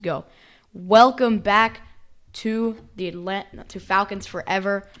Go. Welcome back to to Falcons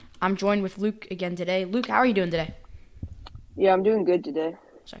Forever. I'm joined with Luke again today. Luke, how are you doing today? Yeah, I'm doing good today.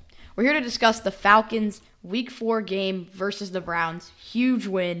 Sorry. We're here to discuss the Falcons Week 4 game versus the Browns. Huge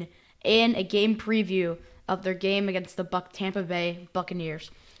win and a game preview of their game against the Tampa Bay Buccaneers.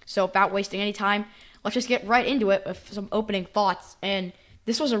 So without wasting any time, let's just get right into it with some opening thoughts. And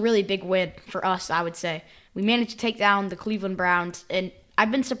this was a really big win for us, I would say. We managed to take down the Cleveland Browns, and I've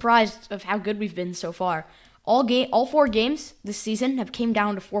been surprised of how good we've been so far. All four games this season have came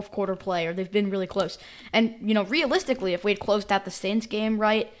down to fourth quarter play, or they've been really close. And realistically, if we had closed out the Saints game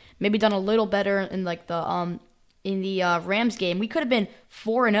right, maybe done a little better in the Rams game, we could have been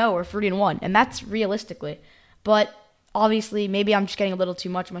 4-0 or 3-1, and that's realistically. But obviously, maybe I'm just getting a little too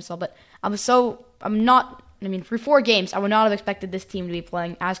much of myself. But I'm not. I mean, for 4 games, I would not have expected this team to be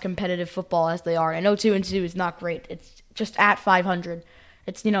playing as competitive football as they are. I know 2-2 is not great. It's just at 500.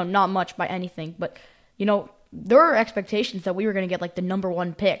 It's not much by anything, but there were expectations that we were going to get like the number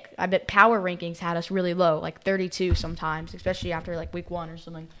 1 pick. I bet power rankings had us really low, like 32 sometimes, especially after like week 1 or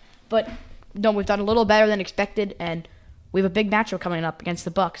something. But no, we've done a little better than expected, and we have a big matchup coming up against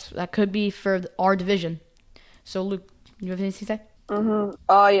the Bucs. That could be for our division. So, Luke, you have anything to say?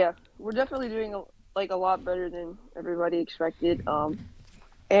 Yeah, we're definitely doing a lot better than everybody expected.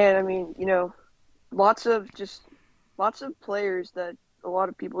 And I mean, lots of players that a lot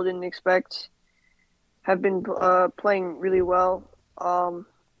of people didn't expect have been playing really well.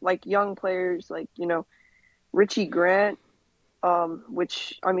 Like young players, like Richie Grant,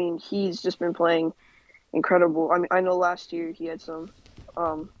 which I mean he's just been playing incredible. I mean I know last year he had some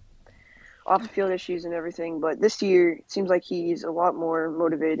off the field issues and everything, but this year it seems like he's a lot more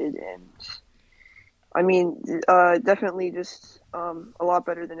motivated and I mean definitely just a lot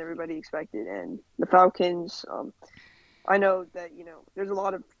better than everybody expected. And the Falcons, I know that there's a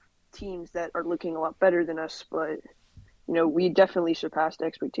lot of teams that are looking a lot better than us, but we definitely surpassed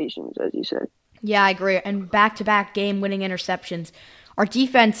expectations, as you said. Yeah, I agree. And back-to-back game-winning interceptions. Our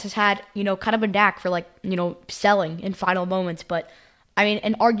defense has had, kind of a knack for selling in final moments, but I mean,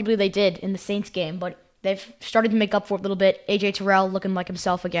 and arguably they did in the Saints game, but they've started to make up for it a little bit. AJ Terrell looking like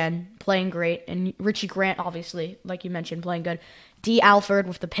himself again, playing great, and Richie Grant, obviously, like you mentioned, playing good. D. Alford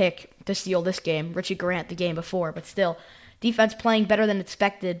with the pick to steal this game. Richie Grant the game before, but still, defense playing better than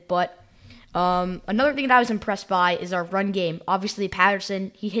expected. But another thing that I was impressed by is our run game. Obviously,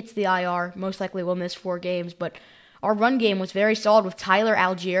 Patterson, he hits the IR, most likely will miss 4 games, but our run game was very solid with Tyler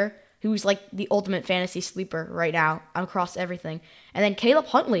Algier, who's like the ultimate fantasy sleeper right now across everything. And then Caleb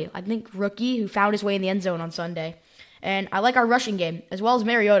Huntley, I think rookie, who found his way in the end zone on Sunday. And I like our rushing game, as well as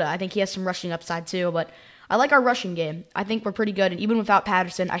Mariota. I think he has some rushing upside too, but I like our rushing game. I think we're pretty good, and even without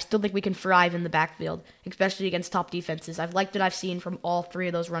Patterson, I still think we can thrive in the backfield, especially against top defenses. I've liked what I've seen from all 3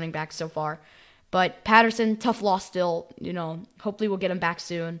 of those running backs so far. But Patterson, tough loss still. Hopefully we'll get him back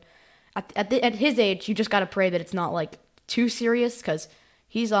soon. At his age, you just got to pray that it's not like too serious, because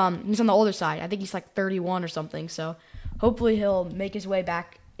he's on the older side. I think he's like 31 or something. So hopefully he'll make his way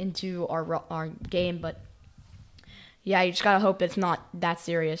back into our game. But yeah, you just gotta hope it's not that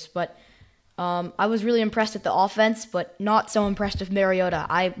serious. But I was really impressed at the offense, but not so impressed with Mariota.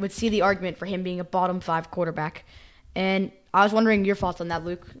 I would see the argument for him being a bottom 5 quarterback. And I was wondering your thoughts on that,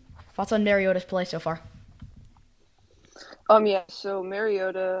 Luke. Thoughts on Mariota's play so far? Yeah. So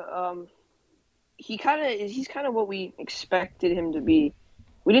Mariota, he's kind of what we expected him to be.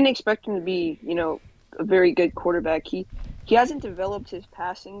 We didn't expect him to be, a very good quarterback. He hasn't developed his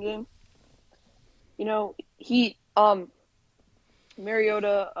passing game.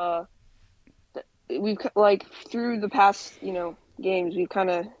 Mariota, we've through the past, games, we've kind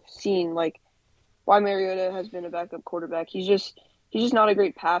of seen why Mariota has been a backup quarterback. He's just not a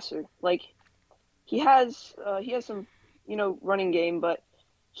great passer. Like he has some, running game, but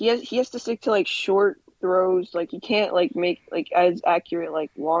he has to stick to short throws. He can't make as accurate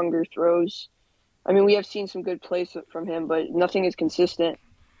longer throws. I mean, we have seen some good plays from him, but nothing is consistent,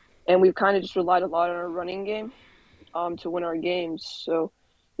 and we've kind of just relied a lot on our running game to win our games. So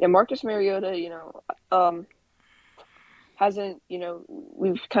yeah, Marcus Mariota, hasn't,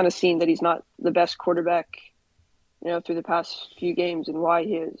 we've kind of seen that he's not the best quarterback, through the past few games, and why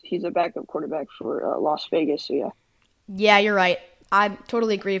he's a backup quarterback for Las Vegas. So yeah. Yeah, you're right. I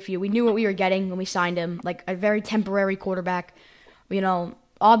totally agree with you. We knew what we were getting when we signed him, like a very temporary quarterback.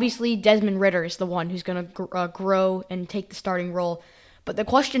 Obviously Desmond Ridder is the one who's going to grow and take the starting role. But the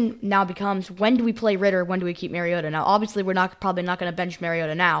question now becomes, when do we play Ridder? When do we keep Mariota? Now, obviously, we're probably not going to bench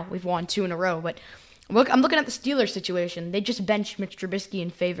Mariota now. We've won 2 in a row. But I'm looking at the Steelers situation. They just benched Mitch Trubisky in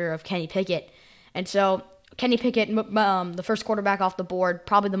favor of Kenny Pickett. And so Kenny Pickett, the first quarterback off the board,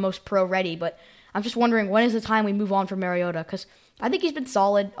 probably the most pro ready. But I'm just wondering, when is the time we move on from Mariota? Because I think he's been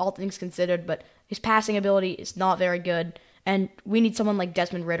solid, all things considered, but his passing ability is not very good. And we need someone like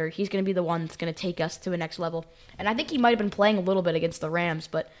Desmond Ridder. He's going to be the one that's going to take us to the next level. And I think he might have been playing a little bit against the Rams,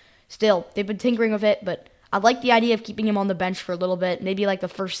 but still, they've been tinkering with it. But I like the idea of keeping him on the bench for a little bit, maybe like the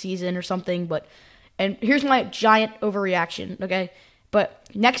first season or something. And here's my giant overreaction, okay? But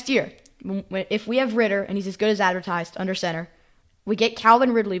next year, if we have Ridder and he's as good as advertised under center, we get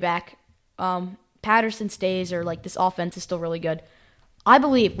Calvin Ridley back, Patterson stays, or like this offense is still really good, I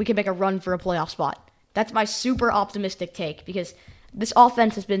believe we can make a run for a playoff spot. That's my super optimistic take because this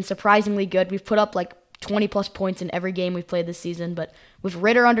offense has been surprisingly good. We've put up like 20 plus points in every game we've played this season, but with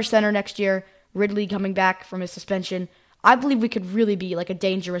Ridder under center next year, Ridley coming back from his suspension, I believe we could really be like a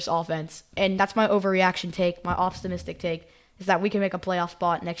dangerous offense. And that's my overreaction take, my optimistic take, is that we can make a playoff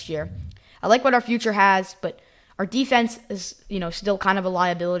spot next year. I like what our future has, but our defense is, still kind of a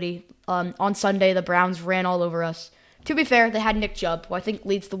liability. On Sunday, the Browns ran all over us. To be fair, they had Nick Chubb, who I think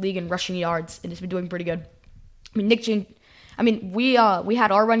leads the league in rushing yards and has been doing pretty good. We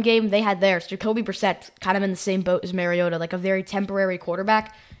had our run game, they had theirs. Jacoby Brissett kind of in the same boat as Mariota, like a very temporary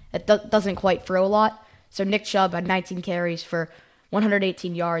quarterback that doesn't quite throw a lot. So Nick Chubb had 19 carries for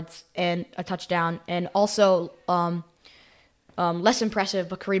 118 yards and a touchdown, and also less impressive,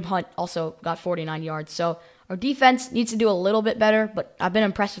 but Kareem Hunt also got 49 yards. So our defense needs to do a little bit better, but I've been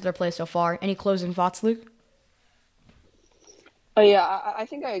impressed with their play so far. Any closing thoughts, Luke? Oh yeah, I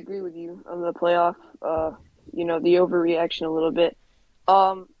think I agree with you on the playoff. The overreaction a little bit.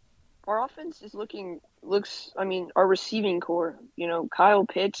 Our offense our receiving core. Kyle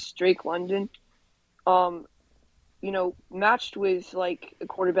Pitts, Drake London. Matched with like a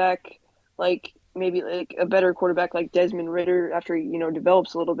quarterback, like maybe like a better quarterback like Desmond Ridder after he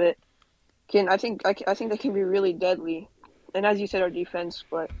develops a little bit. I think that can be really deadly. And as you said, our defense,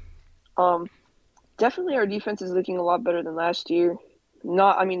 but definitely our defense is looking a lot better than last year.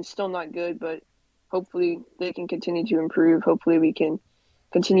 Still not good, but hopefully they can continue to improve. Hopefully we can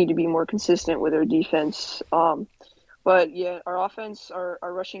continue to be more consistent with our defense. But yeah, our offense, our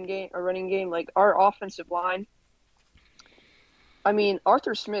rushing game, our running game, like our offensive line.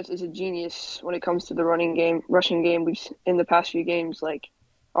 Arthur Smith is a genius when it comes to the rushing game. We've in the past few games, like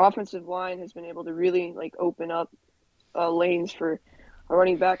our offensive line has been able to really like open up lanes for our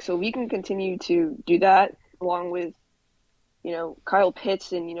running back, so we can continue to do that along with Kyle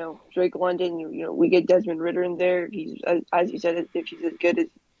Pitts and Drake London. We get Desmond Ridder in there. He's, as you said, if he's as good as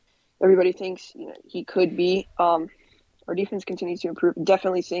everybody thinks he could be. Our defense continues to improve.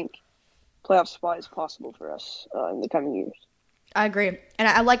 Definitely think playoff spot is possible for us in the coming years. I agree, and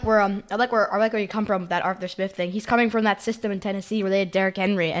I like where you come from with that Arthur Smith thing. He's coming from that system in Tennessee where they had Derrick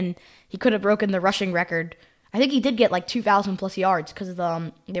Henry, and he could have broken the rushing record. I think he did get like 2,000 plus yards because of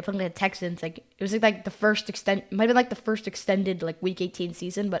they're playing the Texans. Like it was like the first extended like Week 18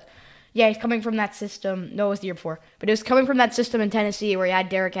 season, but yeah, he's coming from that system. No, it was the year before, but it was coming from that system in Tennessee where he had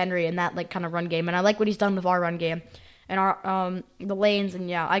Derrick Henry and that like kind of run game. And I like what he's done with our run game and our the lanes. And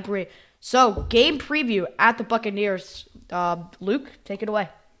yeah, I agree. So game preview at the Buccaneers. Luke, take it away.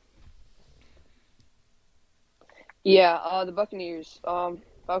 Yeah, the Buccaneers.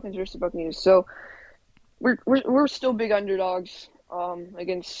 Falcons versus the Buccaneers. So we're still big underdogs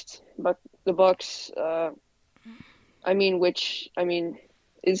against the Bucs.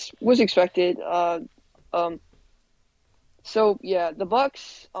 Was expected. So yeah, the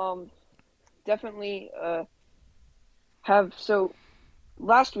Bucs definitely have. So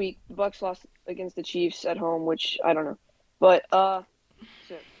last week the Bucs lost against the Chiefs at home, which I don't know, but so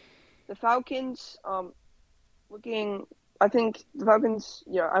the Falcons looking. I think the Falcons,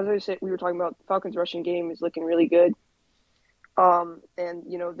 as I said, we were talking about the Falcons' rushing game is looking really good. And,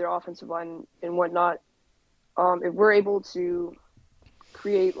 their offensive line and whatnot. If we're able to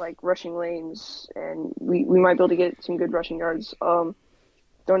create, like, rushing lanes, and we might be able to get some good rushing yards. Don't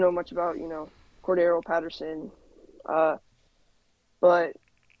know much about, Cordero Patterson, but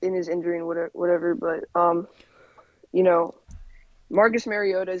in his injury and whatever. But, Marcus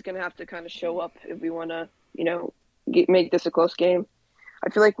Mariota is going to have to kind of show up if we want to, make this a close game. I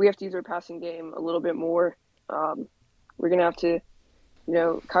feel like we have to use our passing game a little bit more. We're going to have to,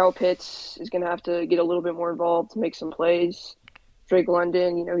 Kyle Pitts is going to have to get a little bit more involved to make some plays. Drake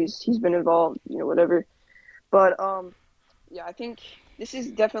London, he's been involved, whatever. But, I think this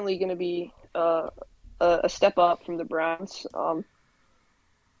is definitely going to be a step up from the Browns. The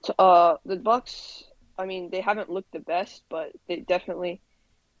Bucs, they haven't looked the best, but they definitely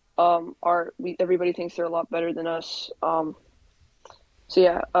everybody thinks they're a lot better than us. So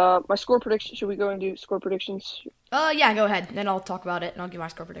yeah, my score prediction. Should we go and do score predictions? Yeah, go ahead. Then I'll talk about it and I'll give my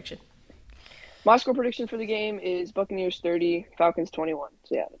score prediction. My score prediction for the game is Buccaneers 30, Falcons 21.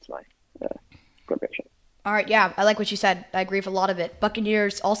 So yeah, that's my score prediction. All right, yeah, I like what you said. I agree with a lot of it.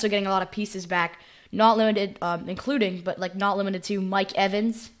 Buccaneers also getting a lot of pieces back, not limited, including, but like not limited to Mike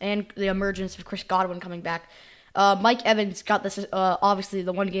Evans and the emergence of Chris Godwin coming back. Mike Evans got this obviously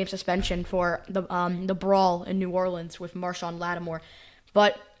the 1 game suspension for the brawl in New Orleans with Marshawn Lattimore,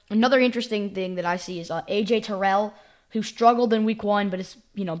 but another interesting thing that I see is AJ Terrell, who struggled in Week 1, but is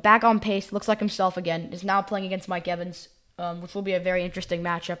back on pace, looks like himself again, is now playing against Mike Evans, which will be a very interesting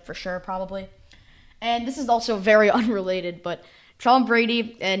matchup for sure, probably. And this is also very unrelated, but Tom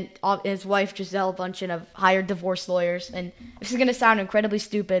Brady and his wife Gisele Bundchen have hired divorce lawyers, and this is going to sound incredibly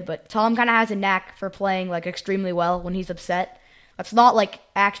stupid, but Tom kind of has a knack for playing like extremely well when he's upset. That's not like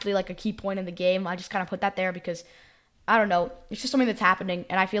actually like a key point in the game. I just kind of put that there because I don't know. It's just something that's happening,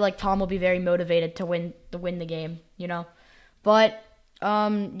 and I feel like Tom will be very motivated to win the game. But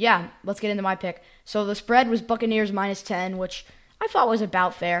yeah, let's get into my pick. So the spread was Buccaneers -10, which I thought was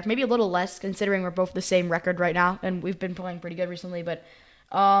about fair. Maybe a little less considering we're both the same record right now, and we've been playing pretty good recently. But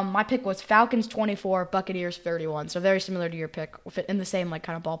my pick was Falcons 24, Buccaneers 31. So very similar to your pick, in the same like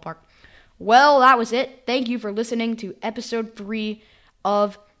kind of ballpark. Well, that was it. Thank you for listening to episode 3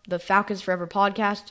 of the Falcons Forever podcast.